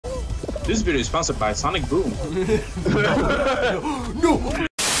This video is sponsored by Sonic Boom. No.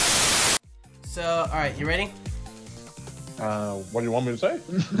 So, alright, you ready? What do you want me to say?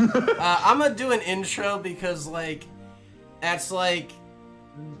 I'm gonna do an intro because, like, that's like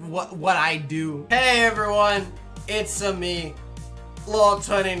what I do. Hey everyone, it's me,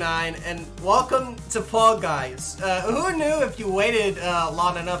 Lol29, and welcome to Fall Guys. Who knew if you waited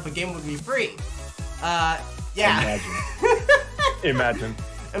long enough, a game would be free? Yeah. Imagine.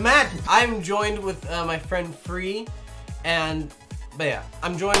 Imagine. I'm joined with my friend Free, but yeah,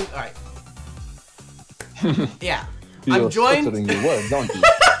 I'm joined. All right. Yeah. I'm joined.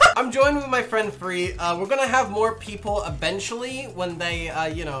 I'm joined with my friend Free. We're gonna have more people eventually when they,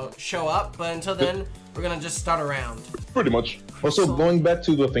 you know, show up. But until then, we're gonna just start around. Pretty much. Also, going back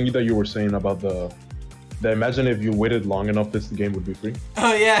to the thingy that you were saying about the imagine if you waited long enough, this game would be free.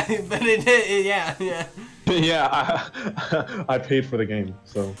 Oh yeah, but it did. Yeah. Yeah, I paid for the game,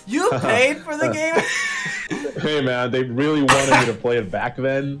 so. You paid for the game? Hey man, they really wanted me to play it back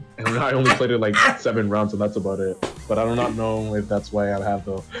then, and I only played it like 7 rounds, and that's about it. But I do not know if that's why I have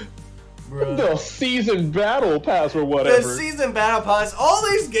the season battle pass or whatever. The season battle pass. All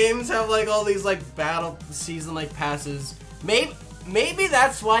these games have like all these like battle season like passes. Maybe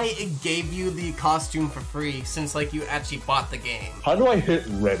that's why it gave you the costume for free, since like you actually bought the game. How do I hit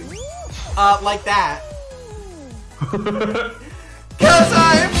ready? Like that. Cause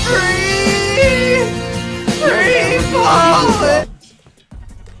I'm free! Free falling!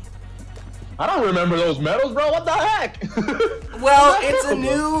 I don't remember those medals, bro. What the heck? Well,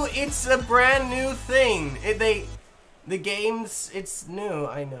 it's a brand new thing. The games, it's new.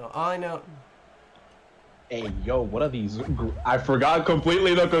 I know. I know. Hey, yo, what are these? I forgot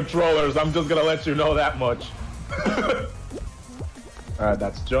completely the controllers. I'm just gonna let you know that much. Alright,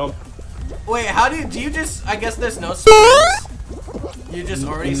 that's jump. Wait, how do you just, I guess there's no sprints? You just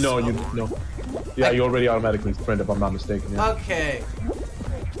already No. Yeah, you already automatically sprint if I'm not mistaken. Yeah. Okay.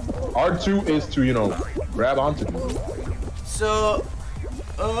 R2 is to, you know, grab onto people. So,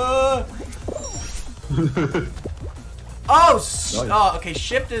 oh, okay,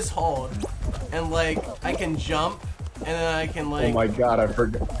 shift is hold. And like, I can jump, and then I can like... Oh my god, I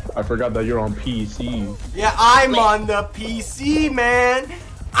forgot that you're on PC. Yeah, I'm on the PC, man!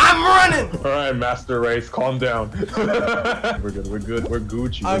 I'm running! Alright, Master Race, calm down. We're good, we're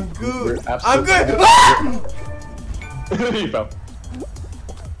Gucci. I'm good. I'm good! He fell.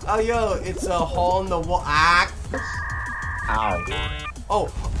 Oh, yo, it's a hole in the wall. Ah! Ow.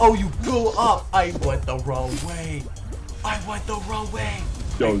 Oh, you blew up! I went the wrong way.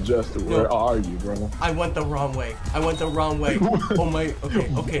 Yo, Justin, where are you, bro? I went the wrong way. Oh my,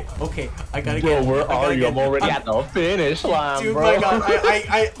 okay. I gotta get. Bro, where are you? I'm already at the finish line, dude, bro. My god,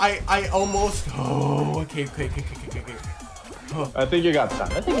 I almost. Oh, okay. I think you got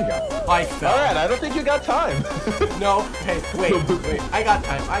time. I fell. Alright, I don't think you got time. No, hey, wait. I got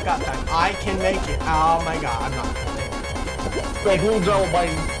time. I can make it. Oh my god, I'm not gonna make it. So who don't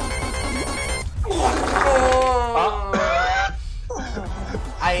bite?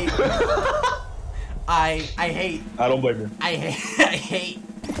 I hate. I don't blame you. I hate.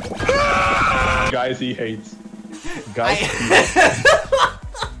 Guys, he hates.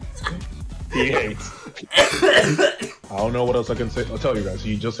 He hates. I don't know what else I can say. I'll tell you guys.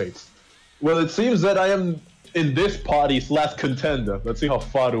 He just hates. Well, it seems that I am in this party's last contender. Let's see how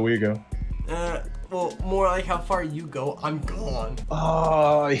far do we go. Well, more like how far you go. I'm gone.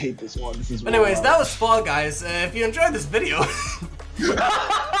 Oh, I hate this one. This is. Anyways, wild. that was Fall Guys. If you enjoyed this video.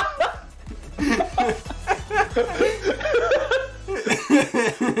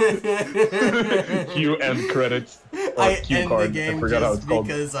 Q end credits. I Q end card. the game I forgot how just it's called.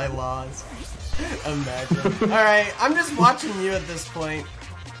 because I lost. Imagine. Alright, I'm just watching you at this point.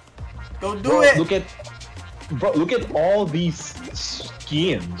 Go do it! Look at all these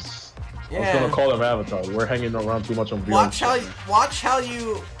skins. Yeah. I was gonna call them avatars. We're hanging around too much on VR. Watch how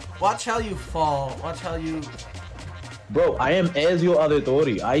you fall. Watch how you. Bro, I am Ezio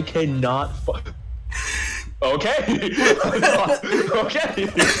Auditore. I cannot. Okay. Okay.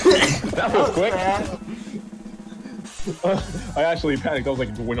 That was quick. I actually panicked. I was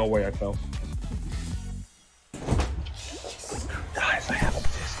like, no way, I fell. Guys, I have a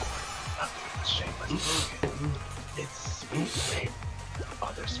Discord. I'm doing shameless. It's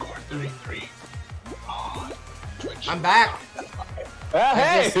 _33 on Twitch. I'm back.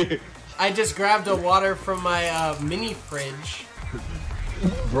 Hey! I just grabbed a water from my mini fridge.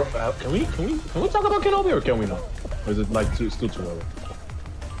 Bro, can we talk about Kenobi or can we not? Or is it like still too early?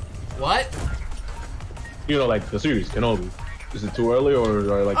 What? You know, like the series Kenobi. Is it too early or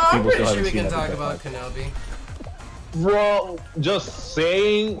like I'm people pretty still sure haven't we seen can it? talk about Kenobi. Bro, just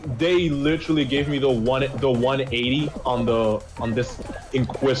saying, they literally gave me the 180 on this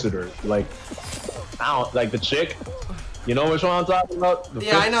Inquisitor. Like, I don't like the chick. You know which one I'm talking about? The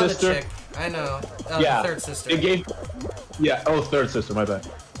yeah, I know sister? the chick. I know. Yeah, the third sister. It gave. Yeah. Oh, third sister. My bad.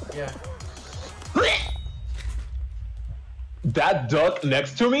 Yeah. That duck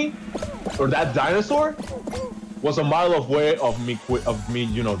next to me, or that dinosaur, was a mile away of me.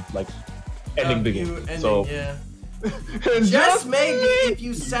 You know, like ending the game. So yeah. and Just maybe if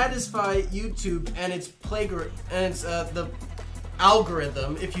you satisfy YouTube and its the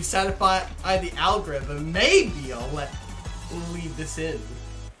algorithm, if you satisfy the algorithm, maybe I'll leave this in.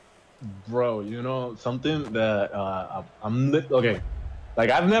 Bro, you know something that okay. Like,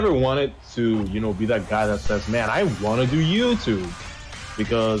 I've never wanted to, you know, be that guy that says, man, I want to do YouTube.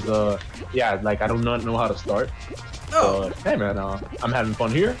 Because, yeah, like, I do not know how to start. Oh. Hey, man, I'm having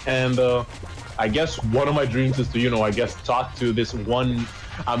fun here. And I guess one of my dreams is to, you know, I guess talk to this one.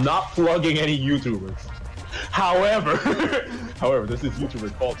 I'm not plugging any YouTubers. However, there's this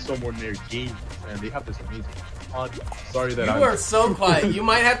YouTuber called Somewhere Near Gamers. And they have this amazing podcast. Sorry that You are so quiet. You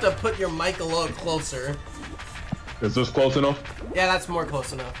might have to put your mic a little closer. Is this close enough? Yeah, that's more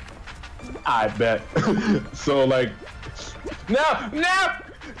close enough. I bet. So, like, no!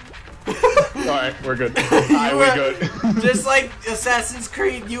 Alright, we're good. Alright, we're good. Just like Assassin's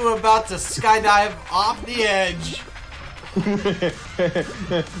Creed, you were about to skydive off the edge.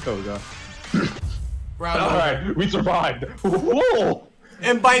 Oh, God. Alright, we survived. Whoa!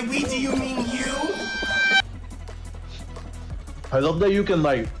 And by we, do you mean you? I love that you can,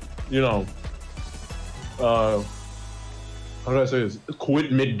 like, you know, how do I say this?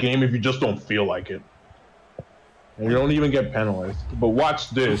 Quit mid-game if you just don't feel like it. And you don't even get penalized. But watch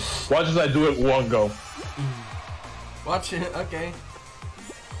this. Watch as I do it one go. Watch it, okay.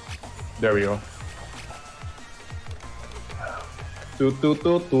 There we go.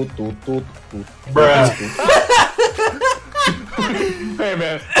 Bruh. Hey,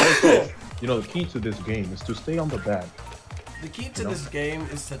 man. Also, you know, the key to this game is to stay on the back. The key to this game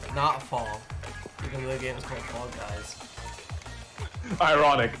is to not fall. Because the game is called Fall Guys.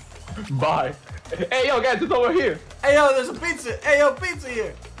 Ironic. Bye. Hey, yo, guys, it's over here. Hey, yo, there's a pizza. Hey, yo, pizza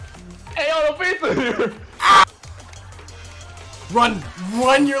here. Hey, yo, the pizza here. Ah! Run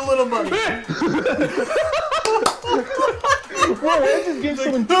your little buddy. Bro, why is this game so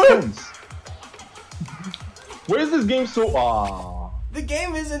intense? Why is this game so... The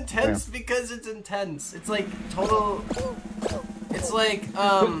game is intense because it's intense. It's like total... It's like,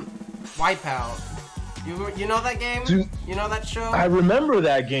 Wipeout. You know that game? Dude, you know that show? I remember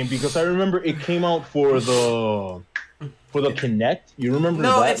that game because I remember it came out for the Kinect. You remember that?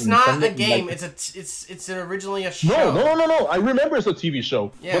 No, it's not Nintendo? a game. Like, it's originally a show. No. I remember it's a TV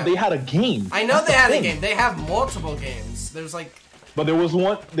show. Yeah. But they had a game. I know they had a game. They have multiple games. There's like... But there was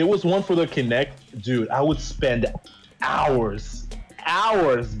one for the Kinect. Dude, I would spend hours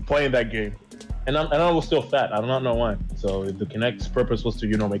playing that game. And I was still fat. I do not know why. So the Kinect's purpose was to,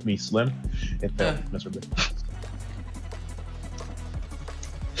 you know, make me slim. It failed miserably.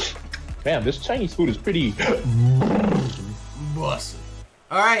 Man, this Chinese food is pretty busted.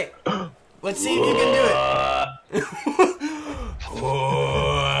 All right, let's see if you can do it.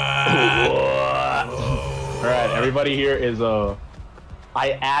 All right, everybody here is I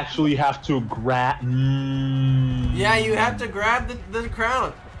actually have to grab. Yeah, you have to grab the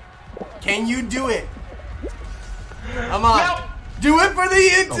crown. Can you do it? Come on. No. Do it for the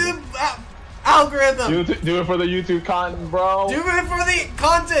YouTube algorithm. Do it for the YouTube content, bro. Do it for the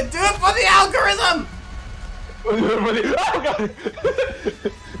content. Do it for the algorithm. Do it for the... Oh, God.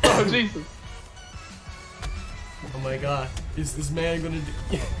 Oh, Jesus. Oh, my God. Is this man going to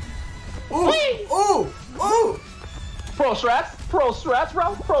do... Ooh. Ooh. Ooh. Pro strats, bro.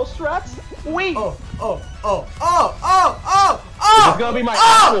 Pro strats. Wait. Oh. This is gonna be my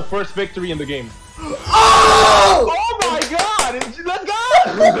actual first victory in the game. Oh! Oh my God! Let's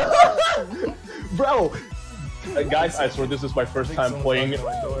go! Bro, guys, I swear this is my first time playing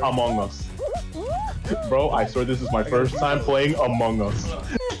Among Us. Bro, I swear this is my first time playing Among Us.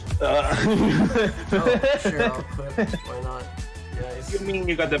 Oh, sure, I'll quit. Why not? Guys. You mean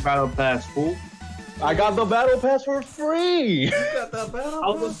you got the battle pass, fool? I got the battle pass for free. You got the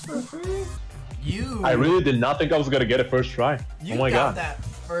battle pass for free? I really did not think I was gonna get it first try. You oh my got God. that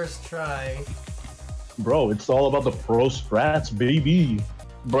first try. Bro, it's all about the pro strats, baby.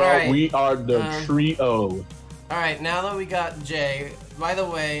 Bro, right. we are the trio. Alright, now that we got Jay, by the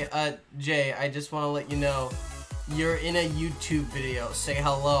way, Jay, I just want to let you know, you're in a YouTube video. Say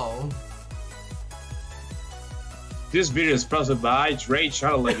hello. This video is sponsored by Dre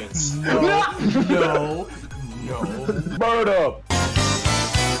Charlie Leggins. No, No. Bird up.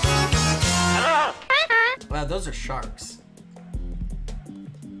 Wow, those are sharks.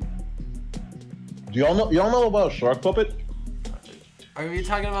 Do y'all know about Shark Puppet? Are we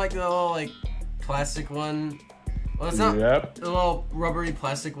talking about like the little like plastic one? Well, it's not Yep. the little rubbery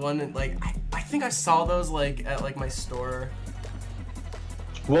plastic one. And, like I think I saw those like at like my store.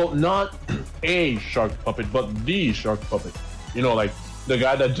 Well, not a shark puppet, but the shark puppet. You know, like the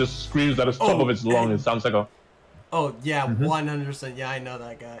guy that just screams at the top of its lung. It sounds like a. Oh yeah, 100%. Yeah, I know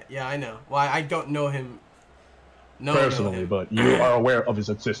that guy. Yeah, I know. Well, I don't know him. No, Personally, but you are aware of his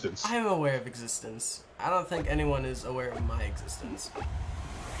existence. I am aware of existence. I don't think anyone is aware of my existence.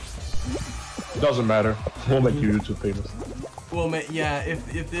 Doesn't matter. We'll make you YouTube famous. Well, yeah, if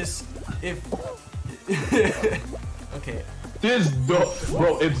okay. This bro,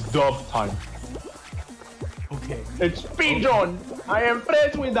 it's dub time. Okay. It's pigeon. I am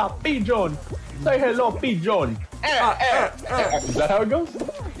friends with a pigeon. Say hello, pigeon. Is that how it goes?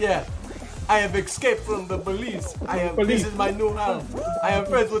 Yeah. I have escaped from the police. Police. This is my new house. I am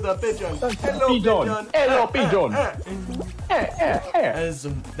friends with a pigeon. Hello, pigeon. Hello, pigeon.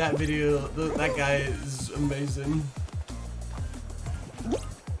 That video, that guy is amazing.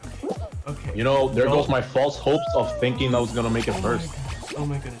 Okay. You know, there goes my false hopes of thinking I was gonna make it first. Oh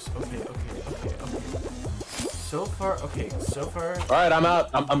my goodness. Okay. So far. All right, I'm out.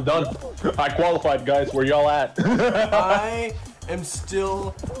 I'm done. I qualified, guys. Where y'all at? I am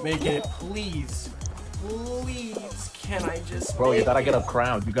still making it. Please, can I just? Bro, you gotta get a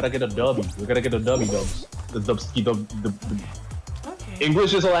crown. You gotta get a W. You gotta get a W dubs. The dubski dub. Okay.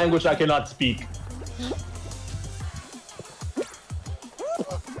 English is a language I cannot speak.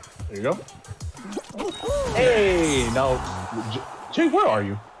 There you go. Hey, now, Jay, where are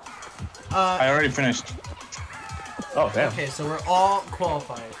you? I already finished. Oh, damn. Okay, so we're all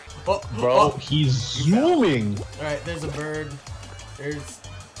qualified. Oh, Bro, he's zooming. All right, there's a bird. There's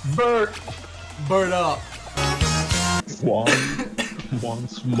Bird up. One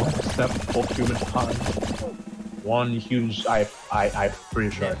small step for humankind. One huge. I'm pretty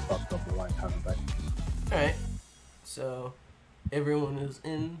sure I fucked up the line coming back. All right, so everyone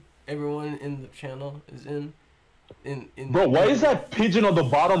in the channel is in. Bro, why is that pigeon on the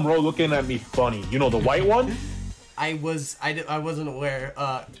bottom row looking at me funny? You know, the white one? I wasn't aware.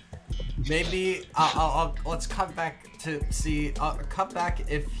 Maybe let's cut back to see. Cut back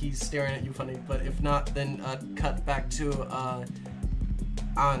if he's staring at you funny, but if not, then cut back to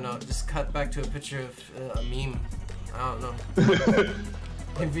I don't know. Just cut back to a picture of a meme. I don't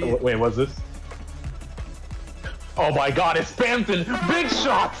know. Wait, what's this? Oh my God, it's Phantom! Big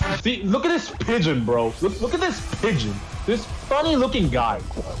shots! See, look at this pigeon, bro. Look at this pigeon. This funny looking guy.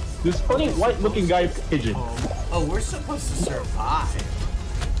 This funny white looking guy pigeon. Oh, we're supposed to survive.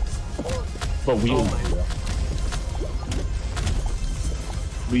 But we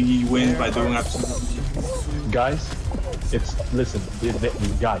We win by doing absolutely. guys, listen,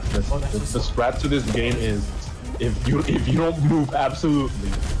 guys, listen. The strat to this game is if you don't move absolutely,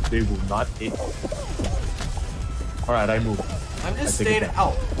 they will not hit. All right, I move. I'm just staying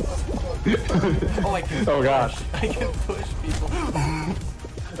out. Oh, I can. Oh gosh. I can push people.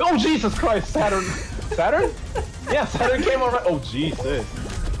 Oh Jesus Christ, Saturn. Saturn? Yeah, Saturn came around. Oh Jesus.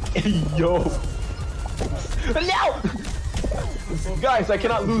 Yo. No! Guys, I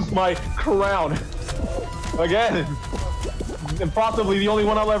cannot lose my crown. Again. And possibly the only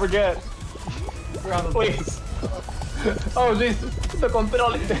one I'll ever get. Please. Oh Jesus. The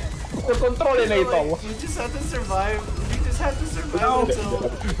control. The controlinator. You just have to survive. You just have to survive until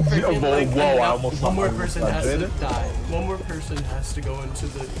whoa, I almost one more person has to die. One more person has to go into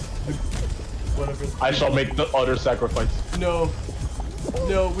the whatever. I shall make the utter sacrifice. No.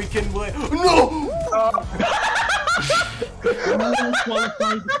 No, we can wait. No! I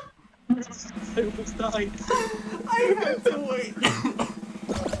have to wait.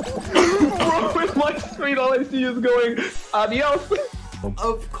 Bro, with my screen, all I see is going, adios.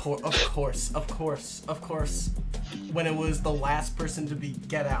 Of course. When it was the last person to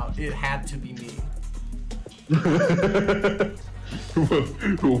get out, it had to be me.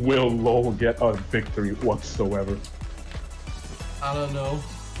 Who will LOL get a victory whatsoever? I don't know.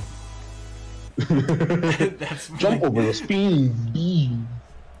 That's Jump over the speed.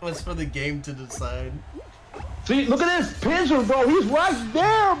 What's for the game to decide? See, look at this pigeon, bro. He's right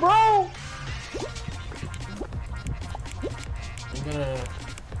there, bro. I'm gonna.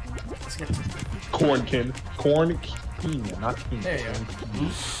 Let's get to Cornkin, not king. There you go.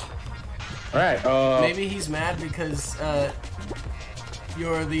 All right. Maybe he's mad because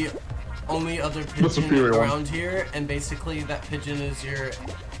you're the only other pigeon around here, and basically that pigeon is your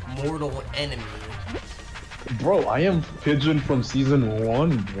mortal enemy. Bro, I am Pigeon from season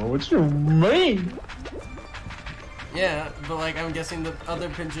 1, bro. What's your name? Yeah, but like I'm guessing the other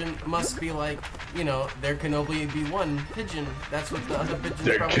pigeon must be like, you know, there can only be one pigeon. That's what the other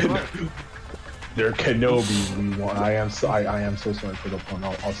pigeons probably are. There can no be one. I am so sorry for the pun.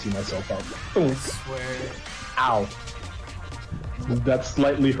 I'll see myself out. I swear. Ow. That's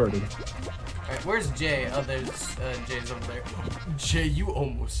slightly hurting. Alright, where's Jay? Oh, there's Jay's over there. Jay, you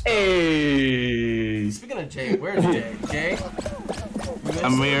almost. Hey. Speaking of Jay, where's Jay? Jay?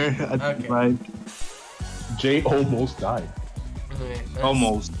 I'm here. Okay. Right. Jay almost died. Okay,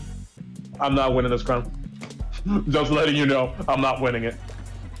 Almost. I'm not winning this crown. Just letting you know, I'm not winning it.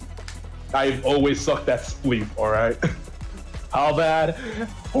 I've always sucked at spleef, alright? How bad?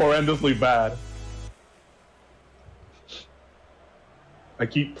 Horrendously bad. I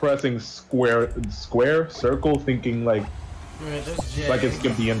keep pressing square, circle, thinking like, Alright, there's Jay. like it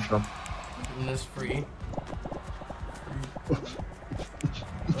skipped the intro. And that's free.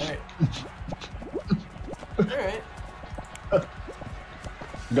 Alright. Alright.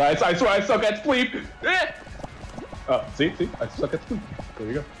 Guys, I swear I suck at spleef! See, I suck at spleef. There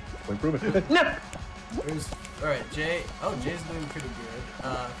you go. Improvement. No! Alright, Jay. Oh, Jay's doing pretty good.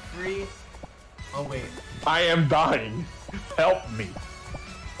 Free. Oh, wait. I am dying. Help me.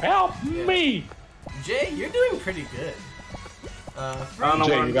 Help me! Jay, you're doing pretty good. Free.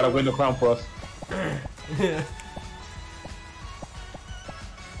 Jay, you gotta win the crown for us.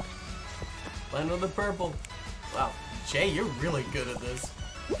 Land on the purple. Wow. Jay, you're really good at this.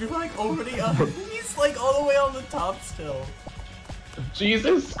 You're like already up. He's like all the way on the top still.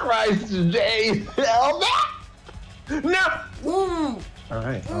 Jesus Christ, Jay! Help me! No! Ooh!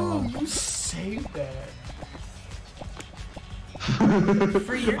 Alright, Ooh, you saved that.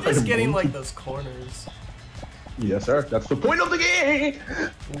 Free, you're just getting like those corners. Yes, sir. That's the point of the game!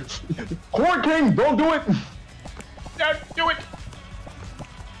 Corn King, don't do it! Don't do it!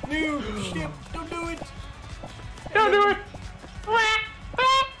 No, shit, don't do it! Don't do it!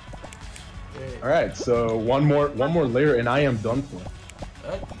 Alright, so one more layer and I am done for.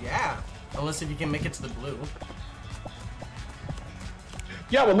 Yeah. Unless if you can make it to the blue.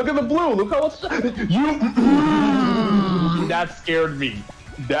 Yeah, but look at the blue. Look how it's you. That scared me.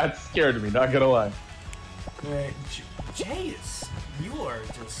 That scared me. Not gonna lie. Right. Jay, you are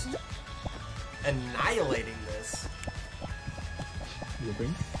just annihilating this. You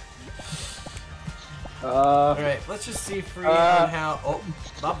think? Alright, let's just see Free on how. Oh,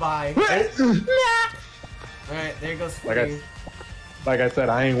 bye bye. Alright, there goes Free. Like I said,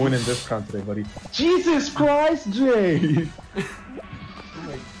 I ain't winning this crown today, buddy. Jesus Christ, Jay! Oh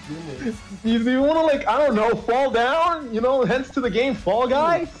my goodness. You wanna, like, I don't know, fall down? You know, hence to the game, Fall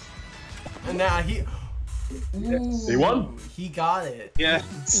Guys? And now he. Ooh, He won? He got it.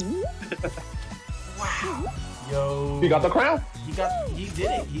 Yes. Wow. Yo. He got the crown. He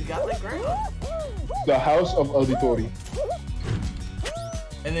did it. He got the crown. The House of Auditori.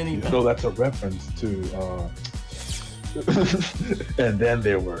 And then he. So that's a reference to, and then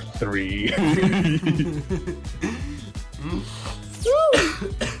there were 3.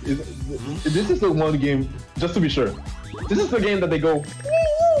 This is the one game, just to be sure. This is the game that they go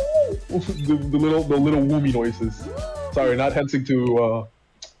the little woomy noises. Sorry, not hensing to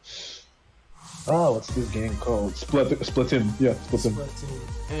what's this game called? Splatoon. Yeah, Splatoon.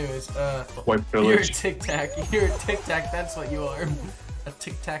 Anyways, White you're a Village. Tic Tac. You're a Tic Tac. That's what you are. A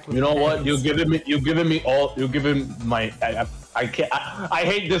Tic Tac. You know what? You're giving my. I can't. I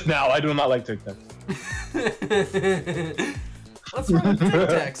hate this now. I do not like Tic Tac. What's wrong with Tic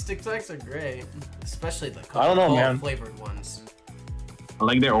Tacs? Tic Tacs are great, especially the I don't know, man. flavored ones. I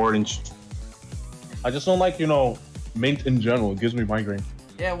like their orange. I just don't like, mint in general. It gives me migraine.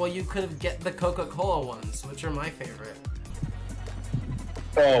 Yeah, well, you could have get the Coca-Cola ones, which are my favorite.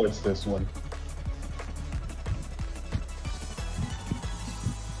 Oh, it's this one.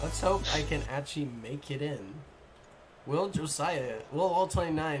 Let's hope I can actually make it in. Will all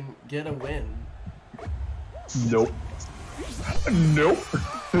 29 get a win? Nope. Nope.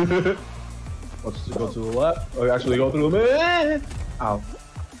 Let's just go to the left. Or actually go through the middle. Ow.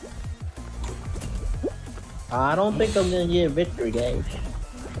 I don't think I'm gonna get a victory, guys.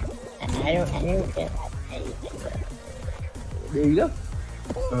 I don't get There you go.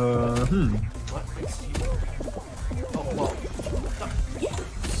 What? Oh, whoa.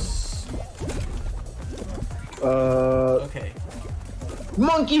 Okay.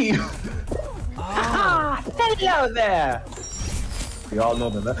 Monkey! Ah, hello there! We all know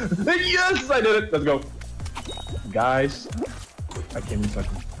them. Yes, I did it! Let's go. Guys, I came in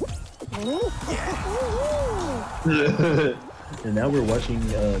second. And now we're watching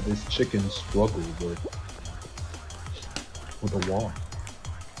this chicken struggle, but with the wall.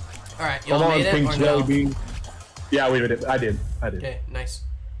 Alright, y'all made it or no? Bean. Yeah, we did it. I did. Okay, nice.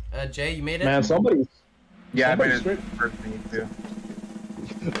 Jay, you made it? Man, somebody. Yeah, I made somebody it first thing too.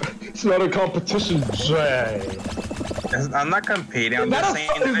 It's not a competition, Jay. I'm not competing. I'm just saying.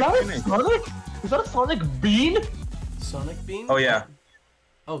 Is that a Sonic Bean? Sonic Bean? Oh yeah.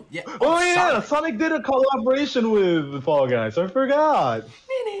 Oh yeah. Oh yeah, Sonic. Sonic did a collaboration with Fall Guys. I forgot.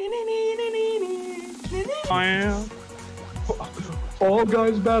 Fall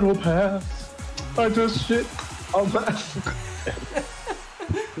Guys Battle Pass. I just shit on that.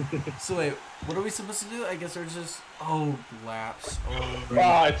 So wait, what are we supposed to do? I guess we're just laps.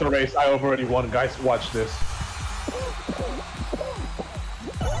 Ah, it's a race. I already won, guys. Watch this.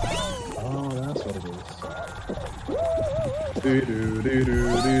 Oh, that's what it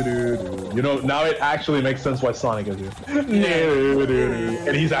is. You know, now it actually makes sense why Sonic is here.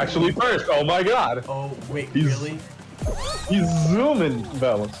 And he's actually first. Oh my god. Oh wait, He's- really? He's zooming,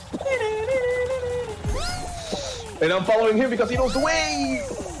 fellas. And I'm following him because he knows the way.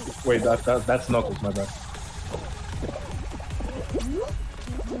 Wait, that's Knuckles, my bad.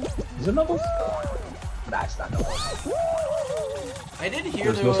 Is it Knuckles? Nah, it's not Knuckles. I did hear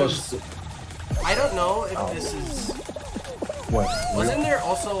There's there no was. such. I don't know if this is. What? Wasn't there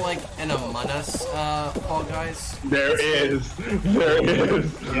also like an Among Us Fall Guys? There is. There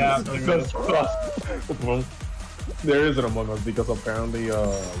is. Yeah. That's well, there is an Among Us because apparently, you know,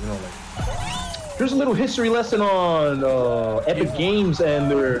 like. Here's a little history lesson on Epic Games and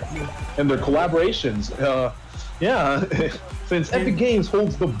their collaborations. Yeah, since Epic Games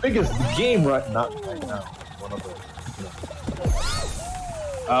holds the biggest game not right now. One of the. You know.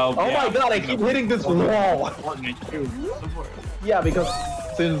 Oh yeah. my god! I keep hitting this wall. Yeah, because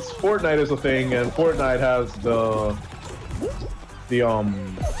since Fortnite is a thing and Fortnite has the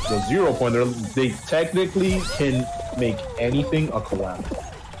 0 point, they technically can make anything a collab.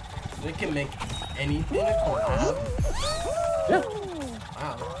 They can make anything a collab? Yeah.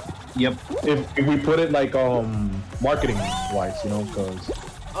 Wow. Yep. If we put it like marketing wise, you know, because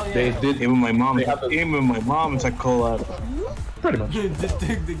Oh yeah. they did Even my mom. They have to- Even my mom is a collab. pretty much. Just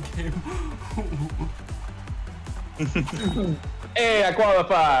take the game. Hey, I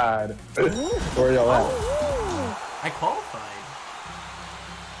qualified. Where y'all at? I qualified.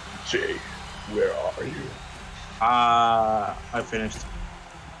 Jay, where are you? I finished.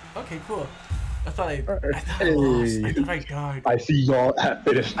 Okay, cool. I thought I lost. I Hey. thought I died. I see y'all at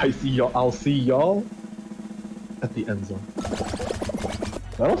finish. I see y'all. I'll see y'all at the end zone.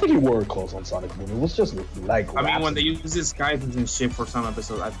 I don't think he wore clothes on Sonic Boom. It was just like. I mean, when lapsing. they use this guys and shit for some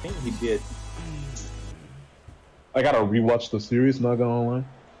episodes, I think he did. I gotta rewatch the series. Not gonna lie.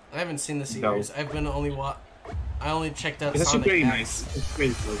 I haven't seen the series. I've been only I only checked out It's actually Sonic very X. nice. It's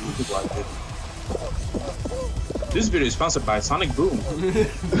great. So you should watch it. This video is sponsored by Sonic Boom.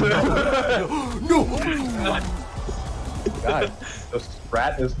 No! God, the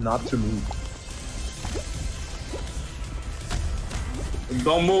strat is not to move.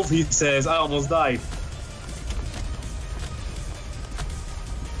 Don't move, he says. I almost died.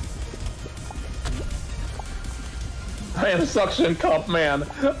 I am suction cup, man.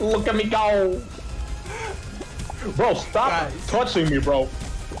 Look at me go. Bro, stop Guys. touching me, bro.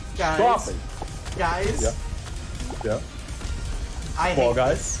 Stop Guys, it. guys, Yeah. Yeah. I Fall hate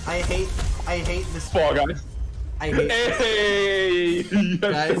Guys. this. I hate this. Fall Guys. I hate this. Hey, you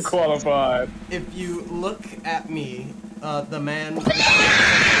guys Guys. still qualified. If you look at me, the man,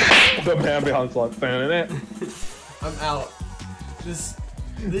 The man behind slot standing it. I'm out.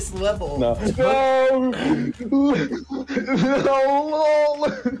 This level. No. No. No.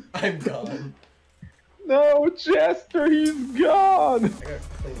 I'm gone. No, Chester, he's gone. I gotta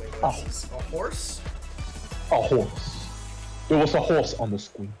clean my glasses. A horse? A horse. There was a horse on the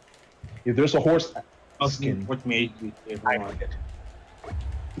screen. If there's a horse skin, What made you? I like it.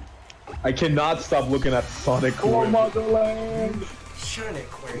 I cannot stop looking at Sonic. Oh, motherland! Sonic,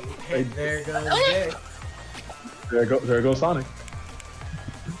 where you hey, there goes Jay. There goes Sonic.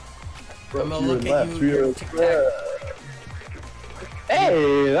 I'm gonna To your look at left, you. to your Tic-tac. left.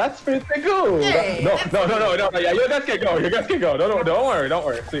 Hey, that's pretty good. Hey, No. Yeah, you guys can go. You guys can go. Don't worry. Don't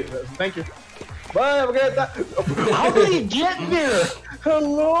worry. See, thank you. Bye. Have a good time. How did he get there?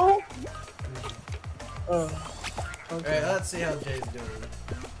 Hello. Okay. Alright, let's see how Jay's doing.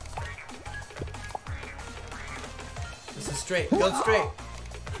 This is straight. Go straight.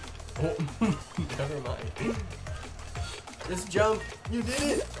 Oh, never mind. Just jump. You did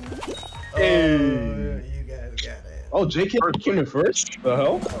it. Hey. Oh, you guys got it. Oh, JK came in first. The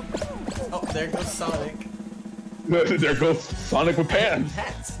hell? Oh, there goes Sonic. There goes Sonic with pants.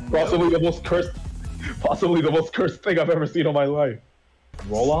 That's Possibly the most cursed Possibly the most cursed thing I've ever seen in my life.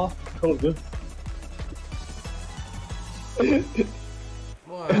 Roll off? Oh, good.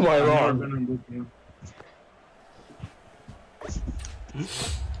 What? Am I I'm wrong? not gonna look him.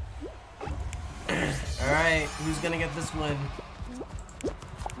 Alright, who's gonna get this win?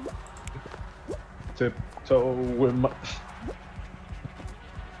 Tiptoe with my...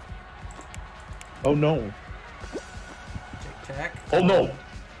 Oh no. Tic-tac. Oh no.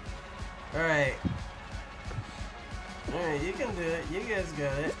 Alright. Alright, you can do it. You guys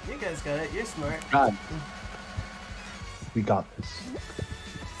got it. You guys got it. You're smart. God. We got this.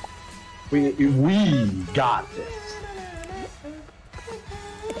 We got this.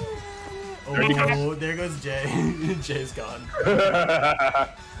 Oh, there goes Jay. Jay's gone.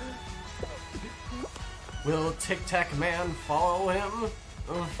 Will Tic Tac Man follow him?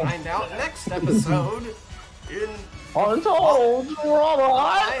 We'll find out next episode in Untold Drama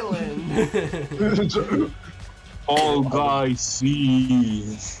Island. Fall Guy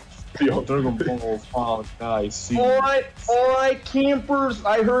C. Dragon Ball Fall Guy C. Alright, campers.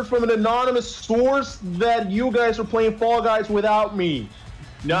 I heard from an anonymous source that you guys are playing Fall Guys without me.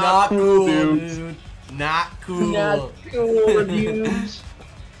 Not cool, dude. Not cool. Not cool, dudes.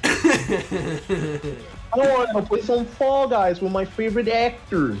 I want to play some Fall Guys with my favorite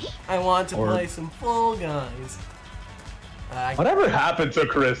actors. I want to play some Fall Guys. Whatever happened to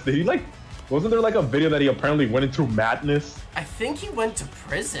Chris? Did he like? Wasn't there like a video that he apparently went into madness? I think he went to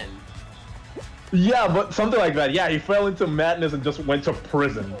prison. Yeah, but something like that. Yeah, he fell into madness and just went to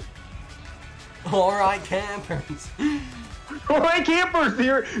prison. Alright, campers. Alright, campers,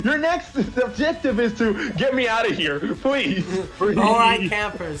 your next objective is to get me out of here, please. Alright,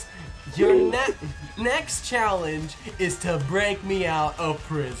 campers. Your next challenge is to break me out of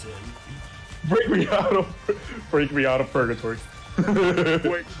prison. Break me out of purgatory.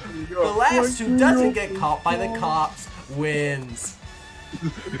 The last who doesn't get caught by the cops wins.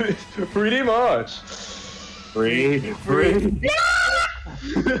 Pretty much. Free.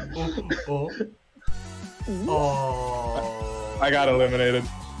 Oh. I got eliminated.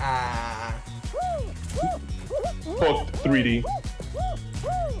 Ah. Hooked 3D.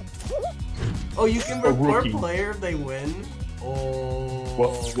 Oh, you can A report rookie. player if they win. Oh.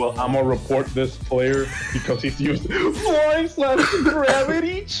 Well, I'm gonna report this player because he's used flying slash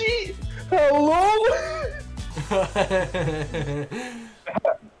gravity cheat. Hello.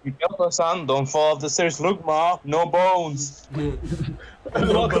 Careful, son. Don't fall off the stairs. Look, Mom. No bones.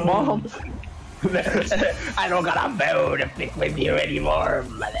 Look, Mom. I don't got a bone to pick with you anymore,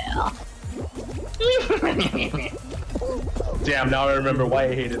 mother. Damn, now I remember why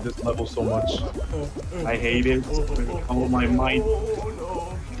I hated this level so much. I hate it. Oh my mind.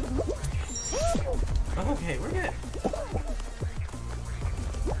 Oh, no. Okay, we're good.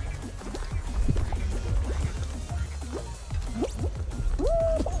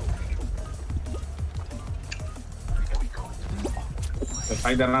 The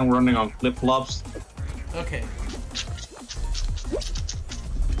fact that I'm running on flip-flops. Okay.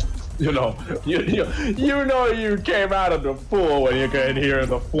 You know you came out of the pool when you could hear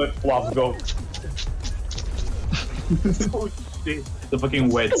the flip-flops go. The fucking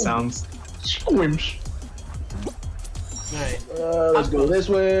wet sounds. Squimsh. Alright. Let's go this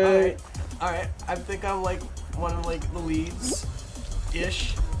way. Alright. I think I'm like one of like the leads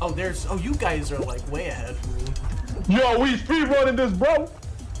ish. Oh, you guys are like way ahead of me. Yo, we speed running this, bro.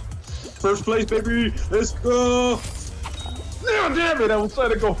 First place, baby. Let's go. No, damn it! I was trying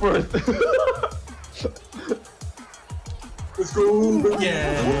to go first. Let's go. Baby.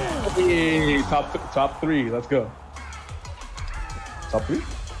 Yeah. Hey, top three. Let's go. Top three.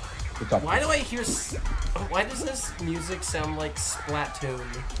 The top Why do I hear? Why does this music sound like Splatoon?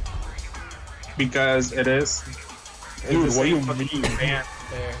 Because it is. Dude, It's what do you the same mean? fucking band.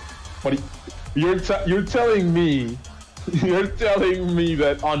 There. What? You're telling me? You're telling me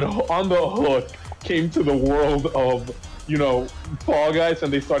that on the hook came to the world of Fall Guys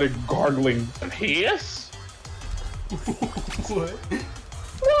and they started gargling piss? What?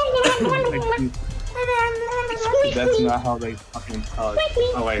 That's not how they fucking talk.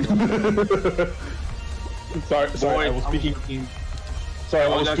 Oh wait. sorry, I was speaking. Sorry, I I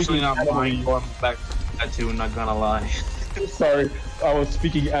was was actually speaking. not lying. Going back to that too. Not gonna lie. Sorry, I was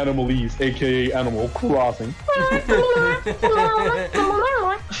speaking Animalese, aka Animal Crossing.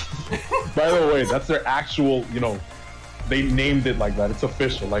 By the way, that's their actual, they named it like that. It's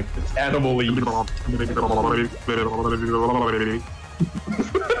official, like it's Animalese.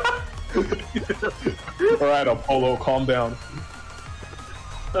 Alright, Apollo, calm down.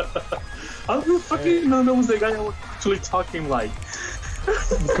 I was fucking know that was the guy I was actually talking like.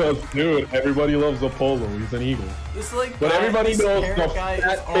 Because, dude, everybody loves Apollo. He's an eagle. This like, But everybody knows the guy is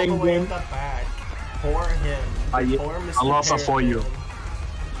fat all the way in penguin. the back. Poor him. Poor Mr. I'll also Parrot for you. Man.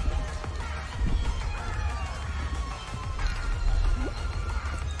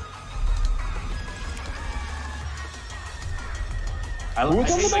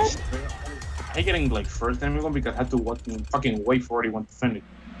 I hate getting like first enemy one because I had to fucking wait for anyone to finish.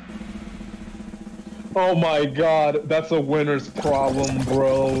 Oh my god, that's a winner's problem,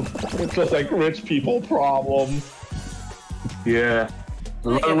 bro. It's just like rich people problem. Yeah.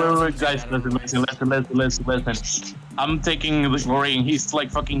 Wait, Guys, listen. I'm taking the glory and he's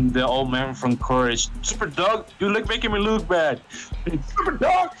like fucking the old man from Courage. Super Dog, you're like making me look bad. Super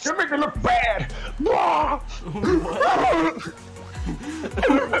Dog, you're making me look bad.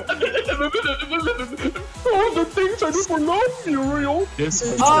 Oh, the things I do for love, Muriel.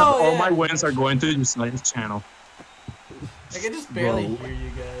 All my wins are going to this channel. I can just barely hear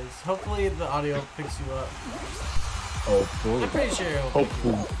you guys. Hopefully the audio picks you up. Hopefully. I'm pretty sure it'll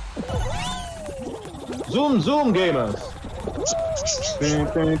Hopefully. Zoom, gamers.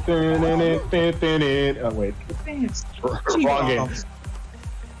 Oh, wait. Wrong game.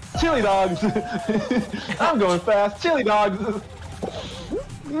 Chili dogs. I'm going fast. Chili dogs.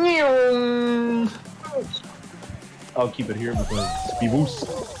 I'll keep it here because speed boost.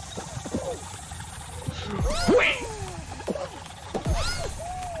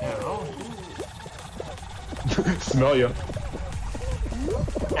 Smell ya.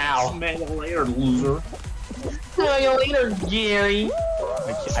 Ow. Smell you later, loser. Smell you later, Gary.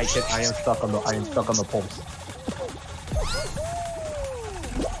 I am stuck on the post.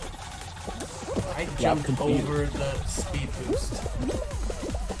 I jumped over the speed boost.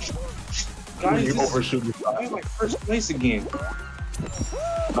 Guys, You overshoot yourself. I'm in my first place again.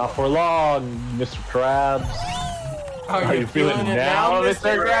 Not for long, Mr. Krabs. Are you feeling it now,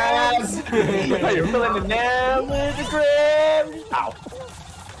 Mr. Krabs? Are you feeling it now, Mr. Krabs? Ow.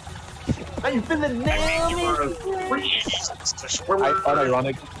 Are you feeling it now, Mr.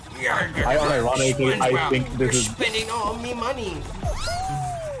 Krabs? Unironically, I think this is... spending all me money.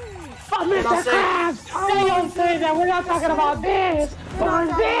 Fuck Mr. Krabs! They don't say that, we're not talking about this!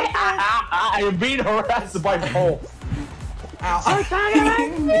 I am being harassed by Paul. Ow.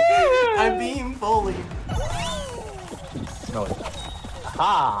 I'm being bullied. Smell it.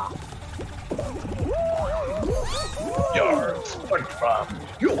 Ah! You're SpongeBob.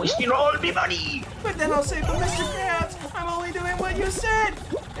 You're wasting all my money! But then I'll say, but Mr. Krabs, I'm only doing what you said.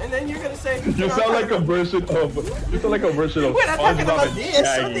 And then you're gonna say, You sound like a version of... You sound like a version of we're not talking SpongeBob about and this or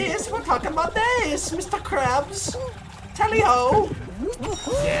Shaggy. this. We're talking about this, Mr. Krabs. Tally-ho.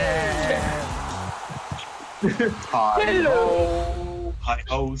 Yeah. Hello! Hi,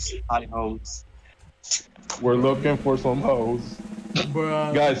 hoes. We're looking for some hoes.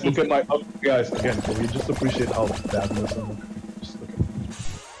 Bruh. Guys, look at my... guys, again, can we just appreciate how fabulous I am? Just look at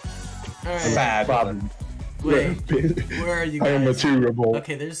Alright. Sad. Problem. Wait, where are you I am guys? material.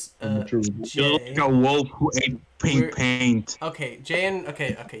 Okay, there's You're Jay. like a wolf who ate pink paint. Okay, Jay and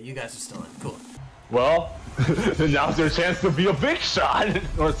okay, you guys are still in. Cool. Well, now's your chance to be a big shot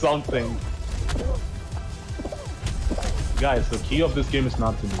or something. Guys, the key of this game is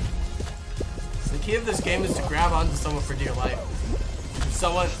not to move. The key of this game is to grab onto someone for dear life.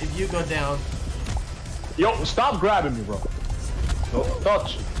 If you go down. Yo, stop grabbing me, bro. Don't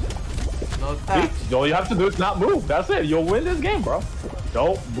touch. No touch. All you have to do is not move. That's it. You'll win this game, bro.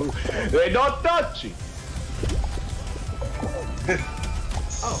 Don't move. They don't touch you.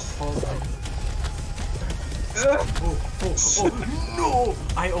 Oh, no!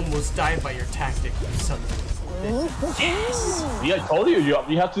 I almost died by your tactic, you son of a... Yes! Yeah, I told you. You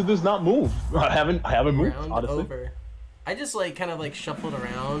have to just not move. I haven't moved, Round honestly. over. I just like kind of like shuffled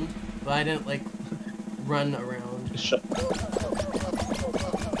around, but I didn't like run around.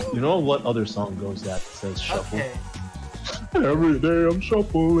 You know what other song goes that says shuffle? Okay. Every day I'm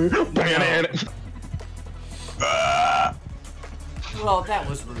shuffling. Well, that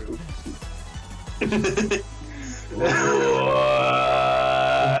was rude.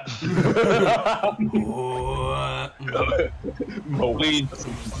 Please,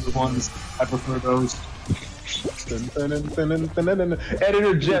 the ones I prefer those.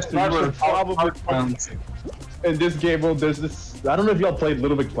 Editor Jeff, probably in this game, well, there's this. I don't know if y'all played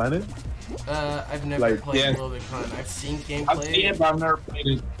Little Big Planet. I've never played Little Big Planet. I've seen gameplay. I've seen it, but I've never played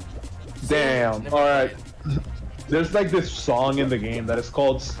it. Damn. All right. There's like this song in the game that is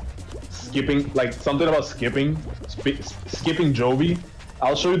called skipping, like something about skipping Jovi.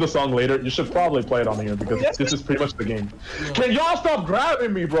 I'll show you the song later. You should probably play it on here because this is pretty much the game. No. Can y'all stop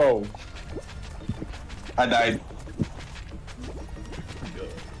grabbing me, bro? I died.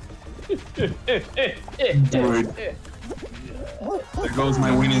 Dude. There goes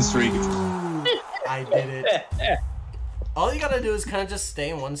my winning streak. I did it. All you gotta do is kind of just stay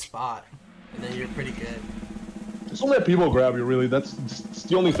in one spot, and then you're pretty good. Just don't let people grab you, really. That's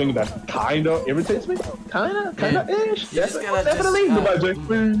the only thing that kind of irritates me. Kind of ish. You just gotta Definitely. Goodbye, just,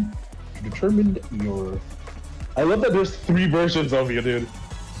 Jake. Determined your... I love that there's 3 versions of you, dude.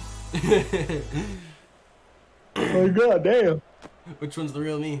 Oh, god damn. Which one's the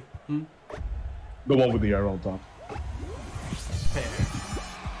real me? Hmm? The one with the arrow on top. Fair.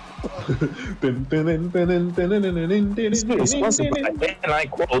 This video is sponsored by, and I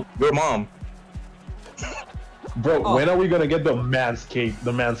quote, your mom. Bro, when are we gonna get the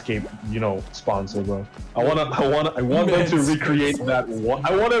Manscaped, you know, sponsor, bro? I want them to recreate that one.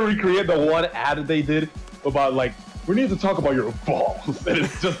 I want to recreate the one ad they did about, like, we need to talk about your balls. And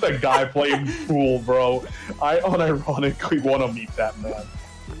it's just a guy playing pool, bro. I unironically want to meet that man.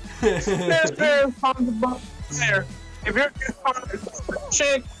 Fire. If you're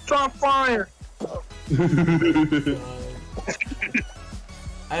chick, drop fire.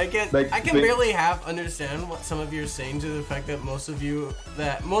 I can barely understand what some of you are saying, to the fact that mostly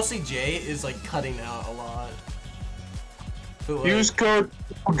Jay is like cutting out a lot. But, like, Use code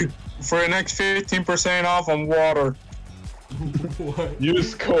for the next 15% off on water. What?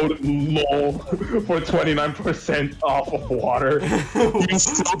 Use code LOL for 29% off of water. Use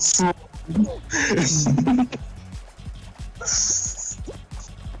code slow.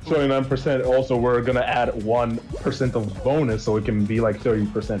 29%. Also, we're gonna add 1% of bonus, so it can be like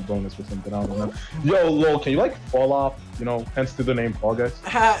 30% bonus or something. I don't know. Yo, LOL, can you like fall off? You know, hence to the name Fall Guys.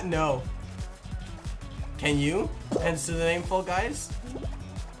 Ha, no. Can you? Hence to the name Fall Guys?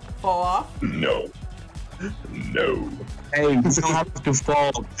 Fall off? No. No. Hey, you don't have to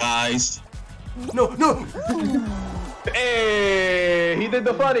fall, guys. No. Hey, he did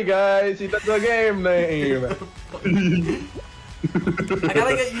the funny, guys. He did the game name. I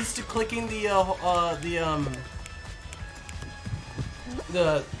gotta get used to clicking the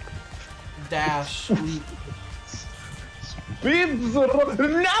dash. No!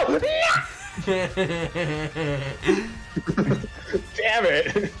 Damn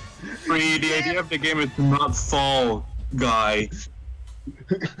it! The idea of the game is to not fall, guy.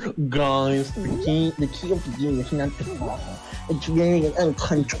 Guys, the key of the game is not to fall. It's very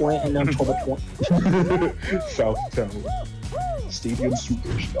uncontrolled and uncontrolled. South Tower. Stadium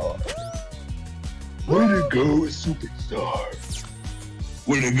Superstar. Way to go, Superstar.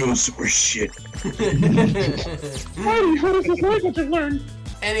 Way to go, super shit. Hey, how does this language learn?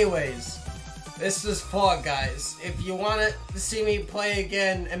 Anyways, this is Fall Guys. If you want to see me play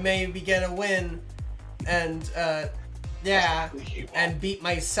again and maybe get a win, and yeah, and beat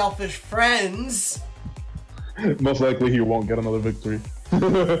my selfish friends. Most likely he won't get another victory.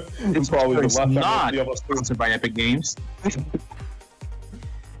 It's probably the last time not we'll see us. sponsored by Epic Games.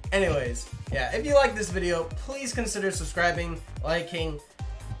 Anyways, yeah, if you like this video, please consider subscribing, liking,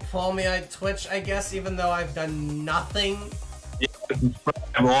 follow me on Twitch, I guess, even though I've done nothing. Yeah,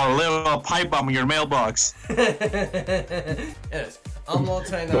 or a little pipe bomb in your mailbox. Anyways, I'm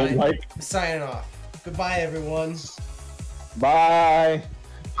Lol29, signing off. Goodbye, everyone. Bye.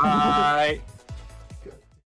 Bye.